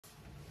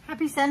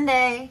Happy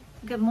Sunday.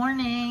 Good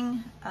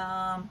morning.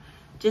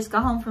 Just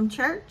got home from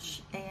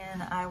church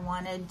and I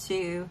wanted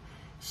to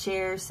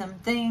share some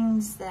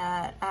things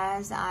that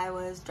as I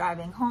was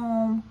driving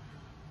home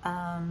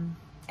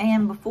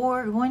and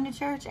before going to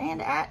church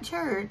and at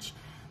church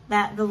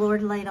that the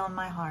Lord laid on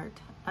my heart.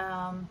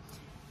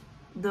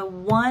 The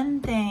one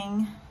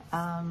thing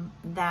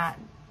that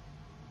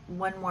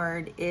one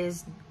word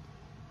is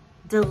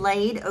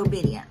delayed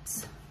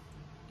obedience.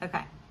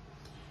 Okay.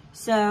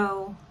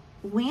 So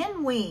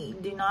when we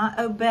do not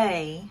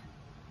obey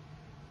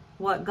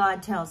what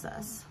God tells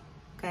us,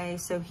 okay,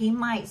 so he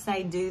might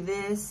say, do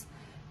this,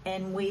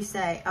 and we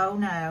say, oh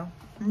no,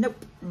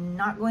 nope,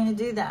 not going to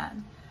do that.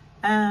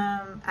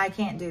 I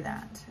can't do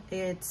that.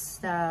 It's,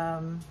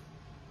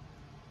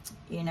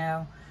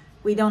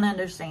 we don't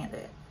understand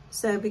it.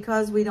 So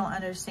because we don't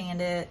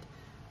understand it,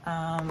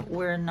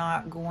 we're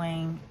not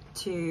going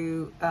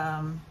to,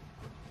 I'm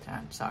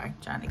sorry,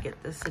 trying to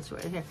get this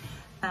situated here.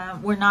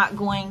 We're not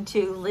going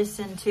to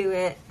listen to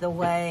it the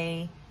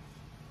way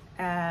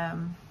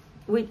we're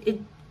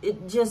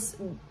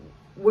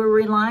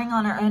relying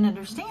on our own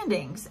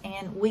understandings,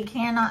 and we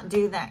cannot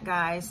do that,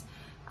 guys.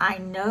 I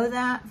know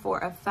that for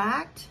a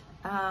fact.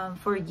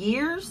 For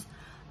years,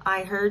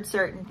 I heard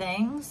certain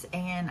things,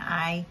 and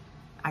I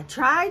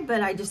tried,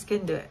 but I just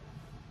couldn't do it.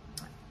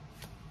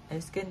 I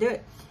just couldn't do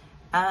it.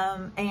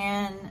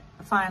 And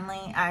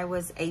finally, I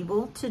was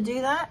able to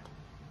do that,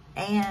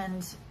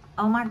 and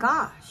oh my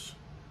gosh.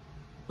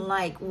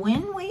 Like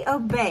when we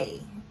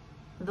obey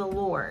the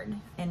Lord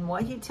and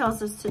what he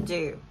tells us to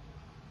do,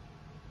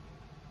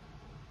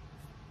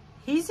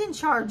 he's in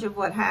charge of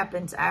what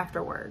happens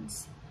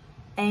afterwards.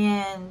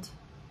 And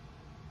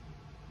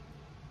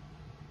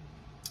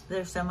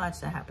there's so much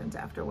that happens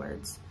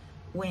afterwards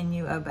when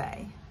you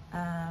obey.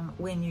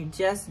 When you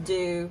just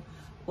do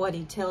what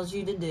he tells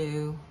you to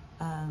do,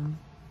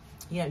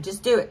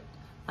 just do it.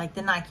 Like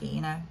the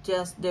Nike,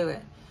 just do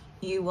it.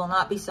 You will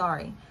not be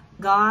sorry.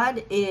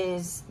 God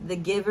is the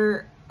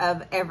giver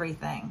of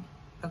everything,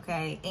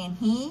 okay? And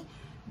he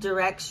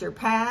directs your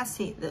paths.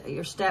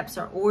 Your steps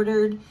are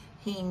ordered.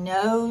 He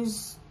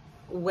knows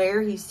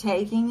where he's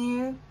taking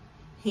you.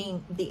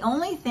 The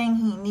only thing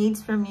he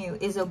needs from you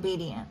is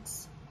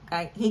obedience,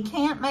 okay? He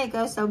can't make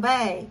us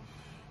obey.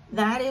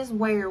 That is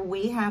where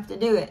we have to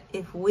do it.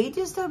 If we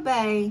just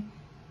obey,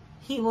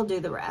 he will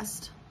do the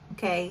rest,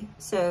 okay?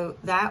 So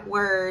that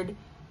word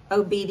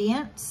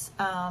obedience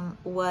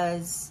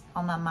was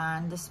on my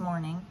mind this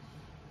morning.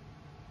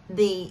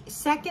 The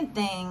second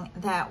thing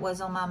that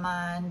was on my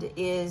mind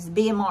is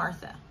be a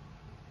Martha.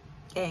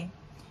 Okay.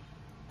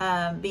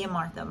 Be a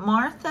Martha.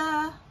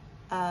 Martha,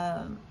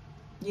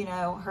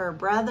 her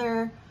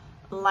brother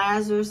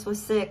Lazarus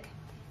was sick.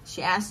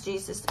 She asked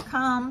Jesus to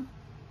come,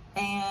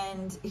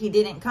 and he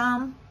didn't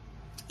come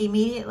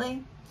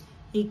immediately.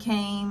 He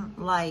came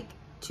like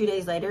 2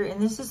 days later, and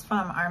this is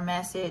from our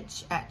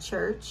message at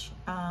church.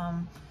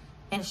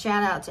 And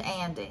shout out to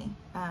Andy.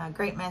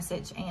 Great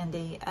message,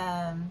 Andy.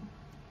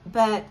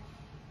 But,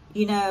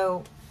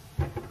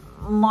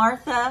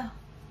 Martha,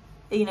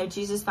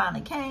 Jesus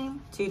finally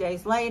came 2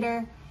 days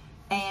later,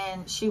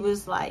 and she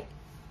was like,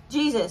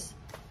 Jesus,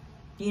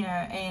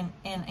 and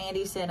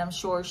Andy said, I'm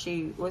sure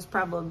she was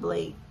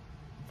probably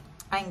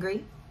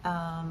angry,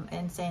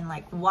 and saying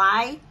like,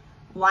 why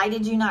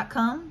did you not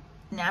come?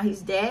 Now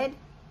he's dead.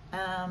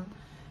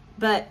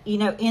 But,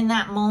 in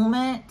that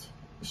moment,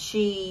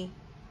 she,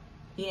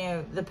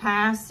 the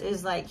past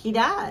is like, he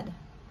died,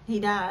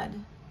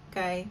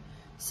 okay?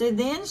 So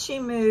then she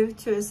moved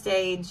to a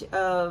stage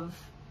of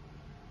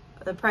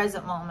the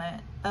present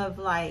moment of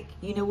like,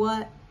 you know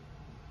what?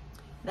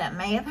 That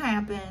may have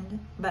happened,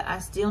 but I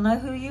still know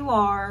who you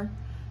are.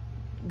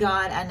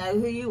 God, I know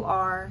who you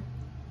are.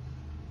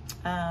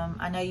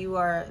 I know you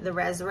are the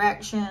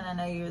resurrection. I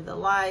know you're the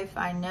life.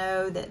 I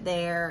know that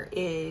there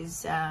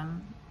is, I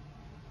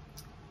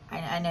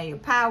know your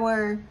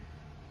power.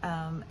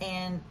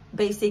 And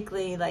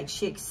basically, like,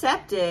 she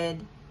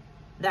accepted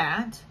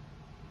that.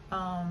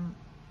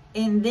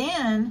 And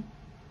then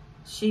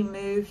she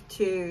moved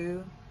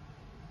to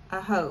a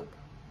hope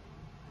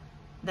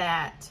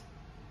that,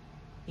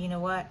 you know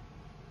what?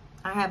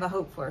 I have a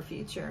hope for a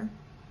future.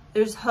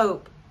 There's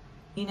hope.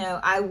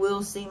 I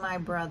will see my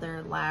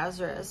brother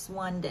Lazarus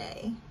one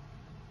day.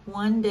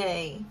 One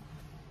day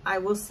I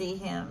will see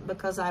him,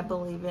 because I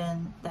believe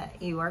in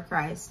that you are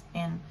Christ,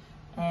 and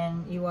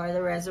you are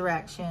the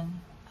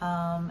resurrection,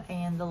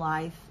 and the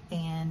life,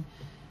 and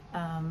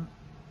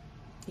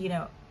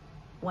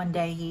one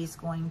day he's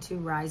going to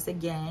rise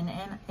again,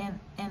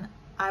 and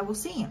I will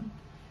see him.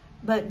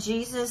 But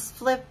Jesus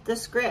flipped the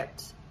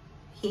script.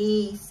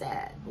 He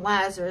said,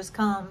 Lazarus,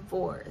 come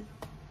forth.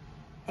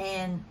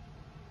 And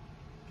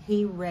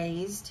he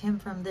raised him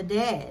from the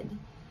dead.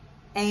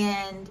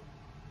 And,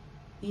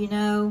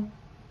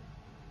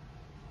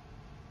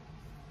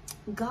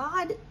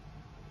 God,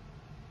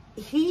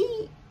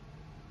 he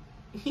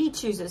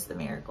chooses the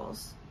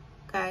miracles,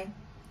 okay?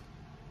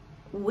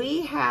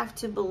 We have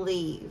to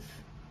believe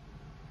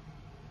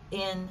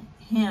in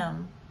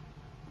him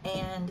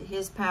and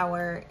his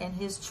power and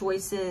his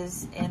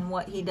choices and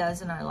what he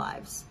does in our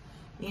lives.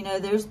 You know,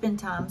 there's been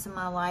times in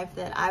my life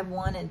that I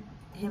wanted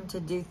him to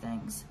do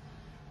things.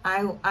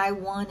 I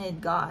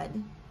wanted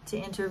God to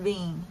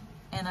intervene,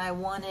 and I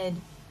wanted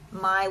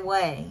my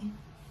way,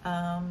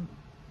 but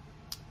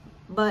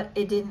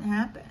it didn't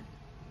happen.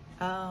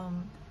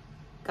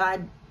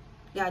 God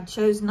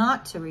chose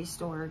not to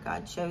restore.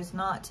 God chose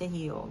not to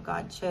heal.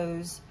 God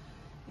chose,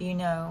 you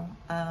know,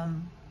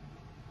 and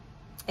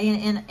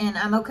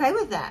I'm okay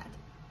with that,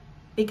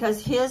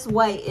 because his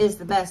way is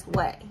the best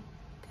way.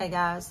 Okay,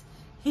 guys,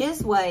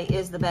 his way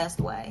is the best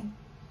way.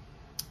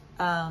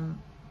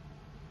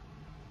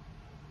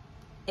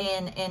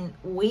 And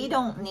we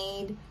don't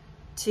need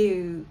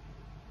to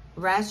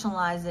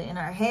rationalize it in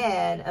our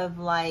head of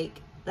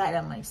like, that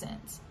doesn't make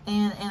sense.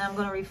 And I'm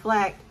going to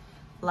reflect,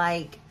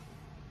 like,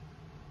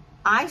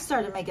 I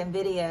started making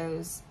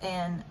videos,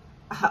 and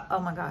oh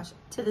my gosh,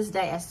 to this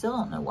day I still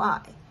don't know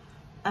why,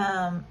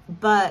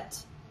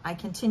 but I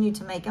continue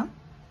to make them.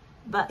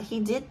 But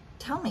he did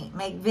tell me,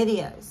 make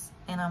videos,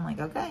 and I'm like,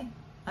 okay,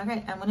 I'm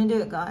going to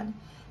do it, God.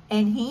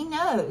 And he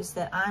knows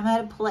that I'm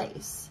at a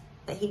place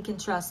that he can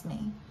trust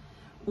me.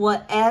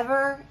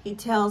 Whatever he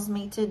tells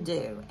me to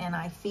do, and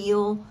I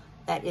feel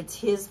that it's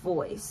his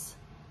voice,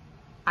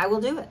 I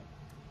will do it.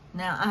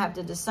 Now I have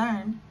to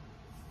discern,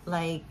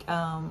 like,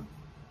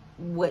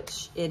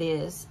 which it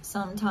is.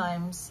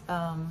 Sometimes,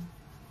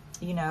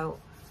 you know,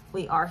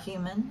 we are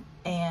human,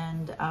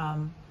 and,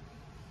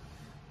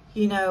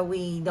 you know,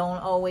 we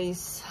don't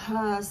always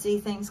see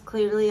things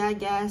clearly, I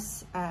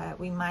guess.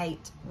 We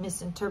might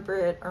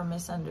misinterpret or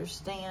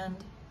misunderstand.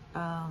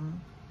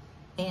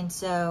 And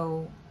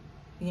so,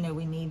 you know,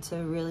 we need to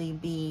really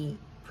be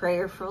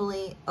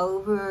prayerfully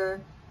over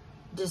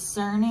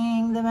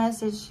discerning the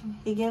message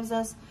he gives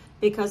us,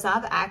 because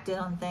I've acted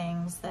on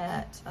things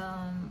that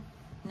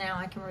now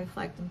I can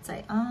reflect and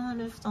say, oh, I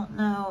just don't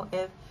know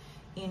if,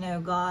 you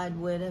know, God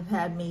would have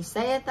had me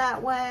say it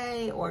that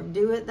way or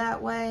do it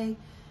that way.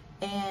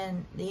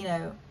 And, you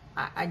know,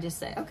 I just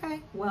say, okay,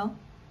 well,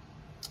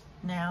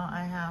 now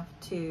I have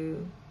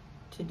to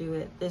do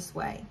it this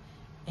way.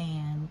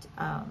 And,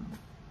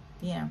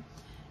 you know,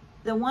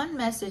 the one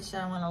message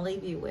that I want to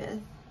leave you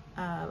with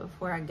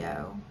before I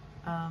go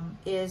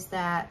is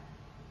that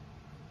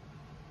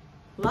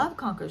love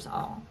conquers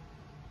all.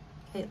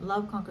 Okay,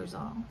 love conquers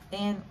all.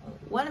 And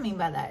what I mean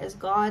by that is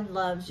God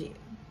loves you.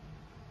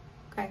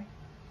 Okay?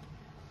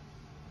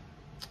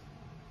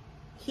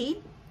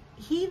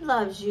 He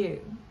loves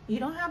you. You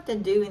don't have to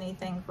do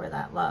anything for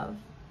that love.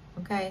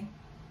 Okay?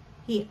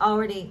 He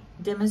already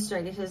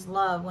demonstrated his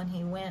love when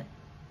he went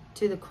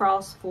to the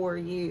cross for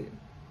you.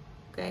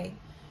 Okay?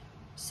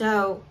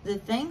 So the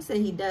things that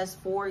he does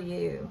for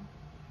you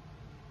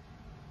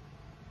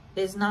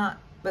is not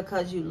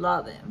because you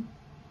love him.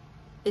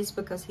 It's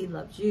because he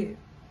loves you.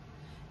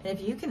 And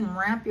if you can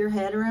wrap your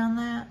head around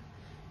that,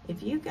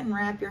 if you can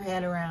wrap your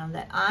head around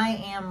that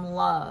I am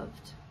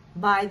loved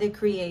by the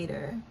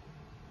Creator,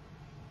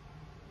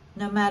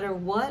 no matter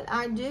what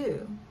I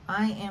do,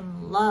 I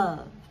am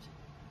loved.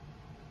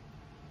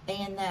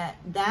 And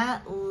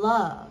that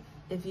love,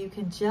 if you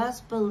can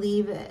just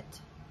believe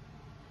it,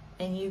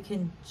 and you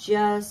can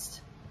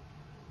just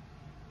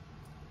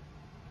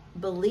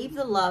believe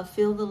the love,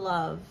 feel the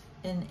love,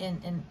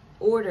 in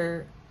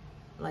order,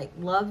 like,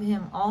 love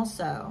him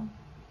also,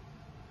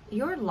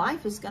 your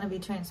life is going to be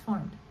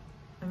transformed.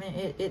 I mean,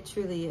 it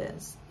truly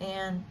is.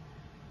 And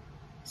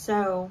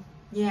so,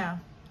 yeah,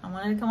 I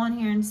wanted to come on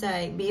here and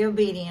say, be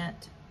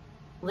obedient.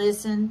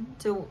 Listen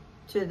to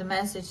the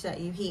message that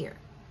you hear.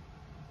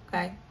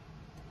 Okay?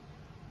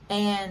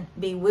 And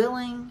be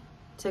willing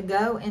to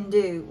go and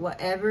do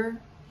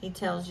whatever he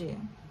tells you.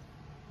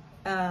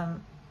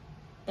 And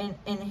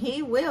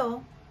he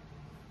will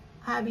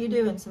have you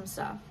doing some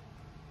stuff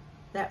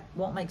that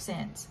won't make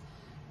sense.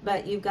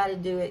 But you've got to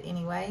do it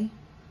anyway,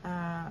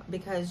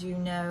 because you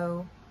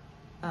know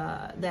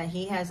that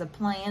he has a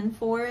plan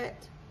for it.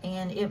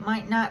 And it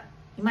might not,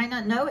 you might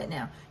not know it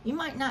now. You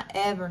might not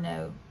ever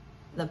know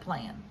the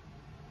plan.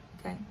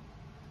 Okay?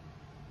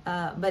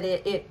 But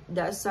it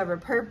does serve a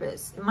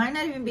purpose. It might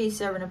not even be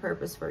serving a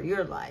purpose for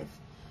your life.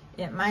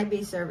 It might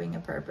be serving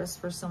a purpose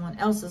for someone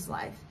else's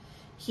life.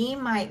 He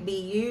might be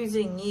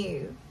using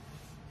you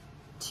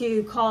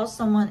to cause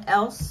someone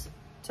else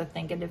to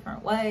think a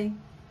different way,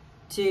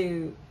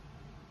 to,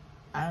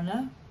 I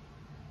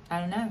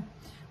don't know.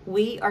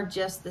 We are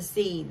just the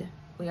seed.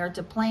 We are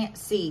to plant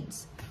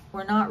seeds.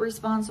 We're not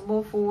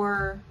responsible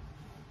for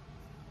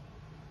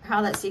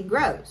how that seed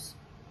grows.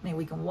 I mean,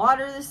 we can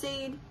water the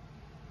seed,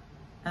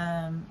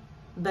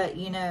 but,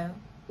 you know,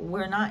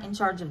 we're not in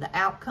charge of the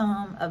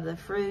outcome of the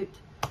fruit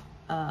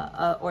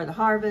or the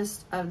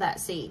harvest of that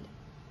seed.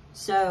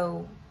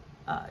 So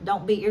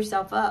don't beat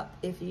yourself up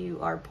if you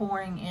are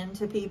pouring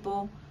into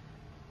people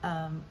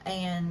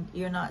and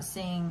you're not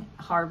seeing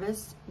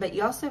harvest. But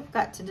you also have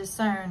got to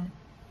discern,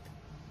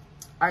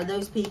 are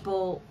those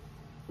people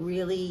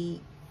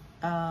really,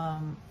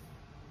 are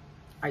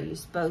you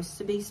supposed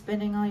to be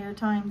spending all your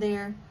time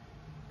there?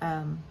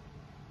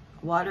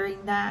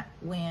 watering that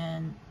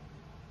when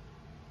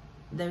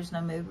there's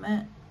no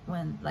movement.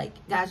 When, like,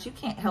 guys, you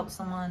can't help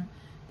someone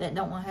that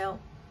don't want help.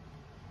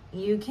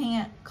 You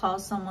can't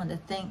cause someone to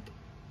think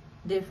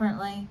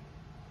differently,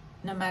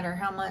 no matter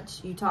how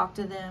much you talk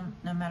to them,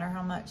 no matter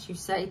how much you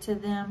say to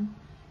them.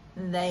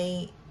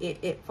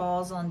 It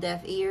falls on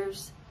deaf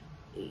ears.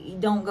 You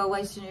don't go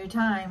wasting your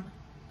time.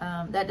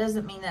 That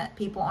doesn't mean that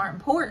people aren't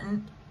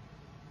important.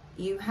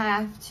 You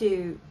have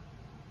to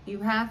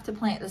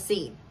plant the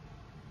seed,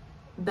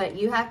 but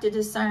you have to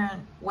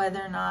discern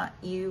whether or not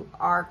you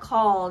are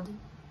called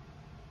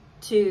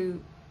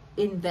to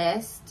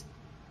invest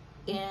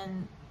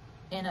in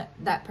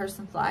that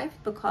person's life,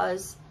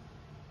 because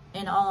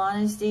in all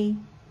honesty,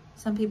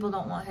 some people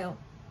don't want help.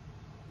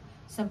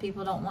 Some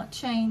people don't want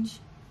change.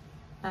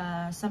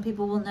 Some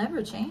people will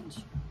never change.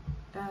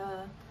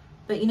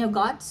 But you know,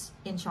 God's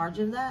in charge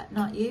of that,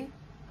 not you.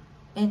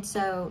 And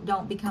so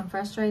don't become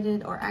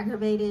frustrated or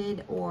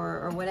aggravated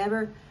or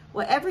whatever.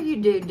 Whatever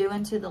you do, do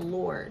unto the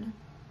Lord.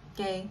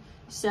 Okay?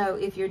 So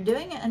if you're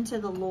doing it unto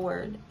the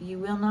Lord, you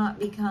will not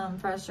become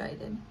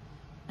frustrated.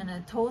 And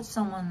I told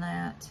someone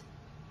that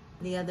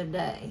the other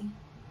day.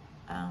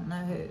 I don't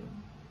know who.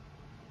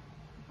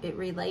 It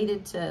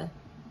related to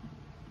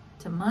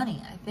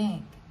money, I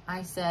think.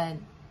 I said,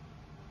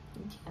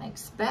 you can't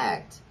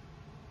expect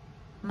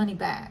money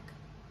back.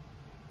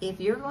 If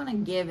you're going to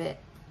give it,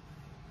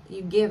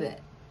 you give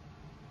it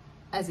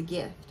as a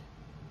gift,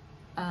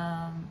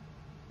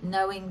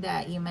 knowing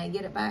that you may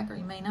get it back or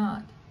you may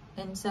not.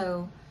 And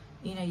so,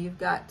 you know, you've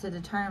got to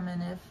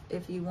determine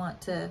if you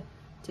want to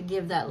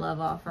give that love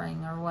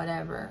offering or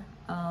whatever,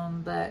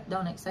 but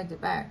don't expect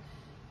it back.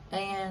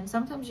 And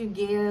sometimes you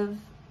give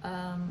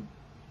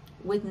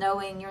with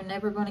knowing you're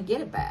never going to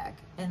get it back,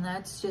 and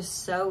that's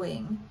just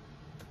sowing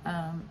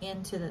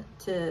into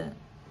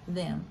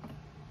them.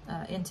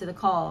 Into the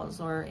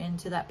cause or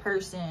into that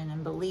person,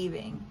 and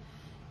believing.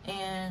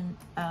 And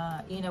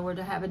you know, we're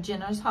to have a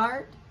generous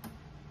heart,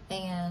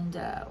 and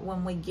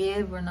when we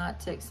give, we're not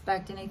to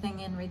expect anything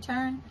in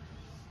return.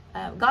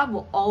 God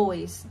will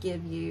always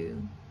give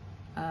you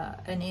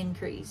an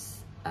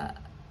increase.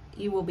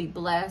 You will be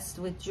blessed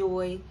with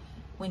joy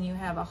when you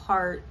have a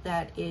heart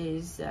that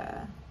is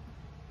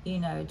you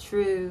know,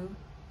 true,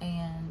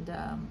 and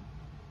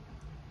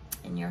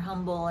you're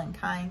humble and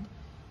kind.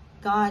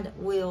 God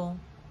will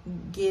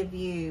give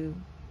you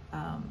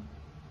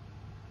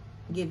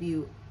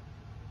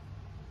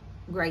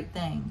great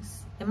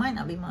things. It might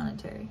not be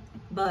monetary,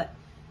 but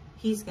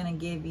He's going to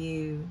give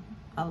you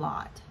a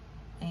lot.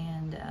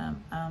 And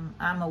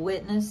I'm a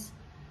witness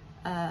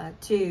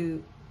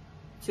to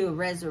a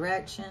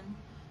resurrection,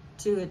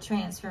 to a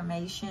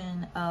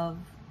transformation of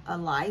a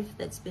life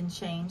that's been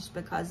changed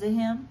because of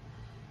Him.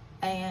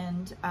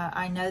 And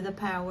I know the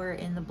power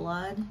in the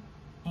blood,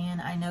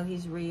 and I know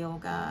He's real,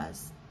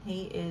 guys.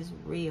 He is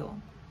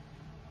real.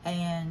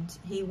 And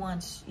He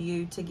wants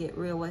you to get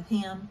real with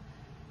Him,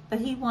 but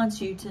He wants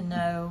you to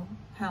know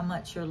how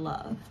much you're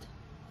loved.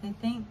 I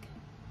think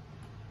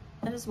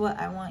that is what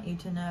I want you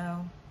to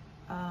know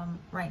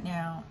right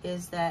now,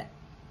 is that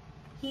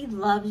He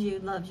loves you,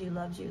 loves you,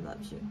 loves you,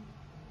 loves you,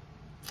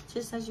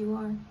 just as you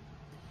are.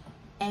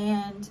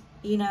 And,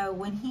 you know,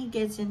 when He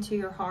gets into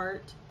your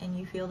heart and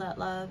you feel that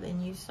love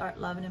and you start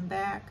loving Him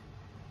back,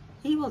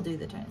 He will do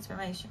the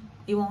transformation.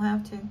 You won't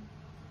have to.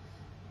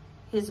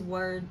 His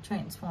word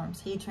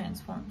transforms. He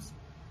transforms.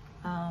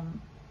 And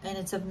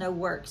it's of no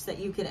works that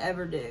you could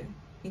ever do.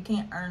 You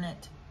can't earn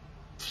it.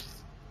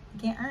 You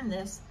can't earn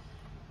this.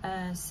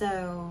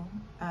 So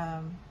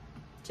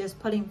just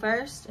put Him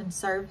first and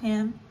serve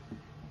Him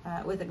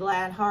with a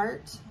glad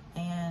heart.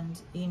 And,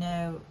 you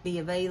know, be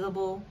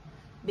available.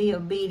 Be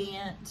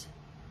obedient.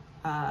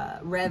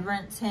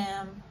 Reverence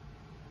Him.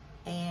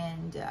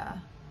 And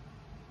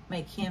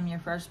make Him your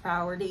first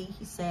priority.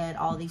 He said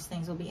all these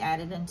things will be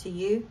added unto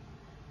you.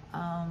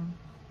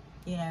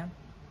 You know,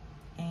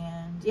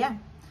 and yeah,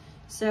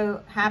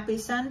 so happy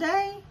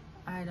Sunday.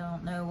 I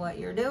don't know what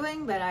you're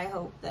doing, but I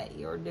hope that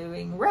you're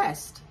doing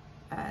rest.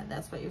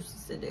 That's what you're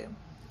supposed to do.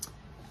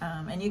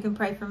 And you can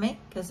pray for me,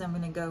 because I'm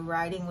going to go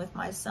riding with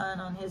my son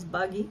on his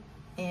buggy,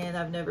 and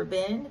I've never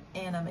been,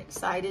 and I'm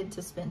excited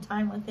to spend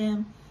time with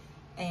him,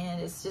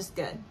 and it's just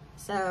good.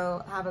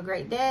 So have a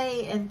great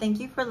day, and thank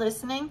you for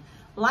listening.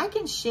 Like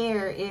and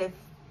share if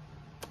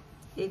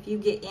you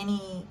get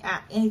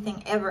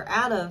anything ever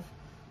out of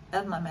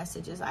my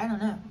messages. I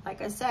don't know.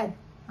 Like I said,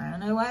 I don't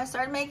know why I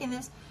started making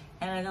this,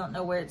 and I don't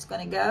know where it's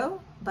going to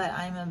go, but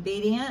I'm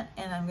obedient,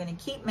 and I'm going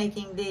to keep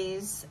making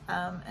these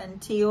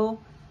until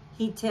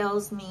He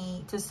tells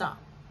me to stop.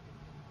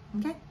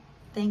 Okay?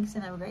 Thanks,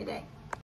 and have a great day.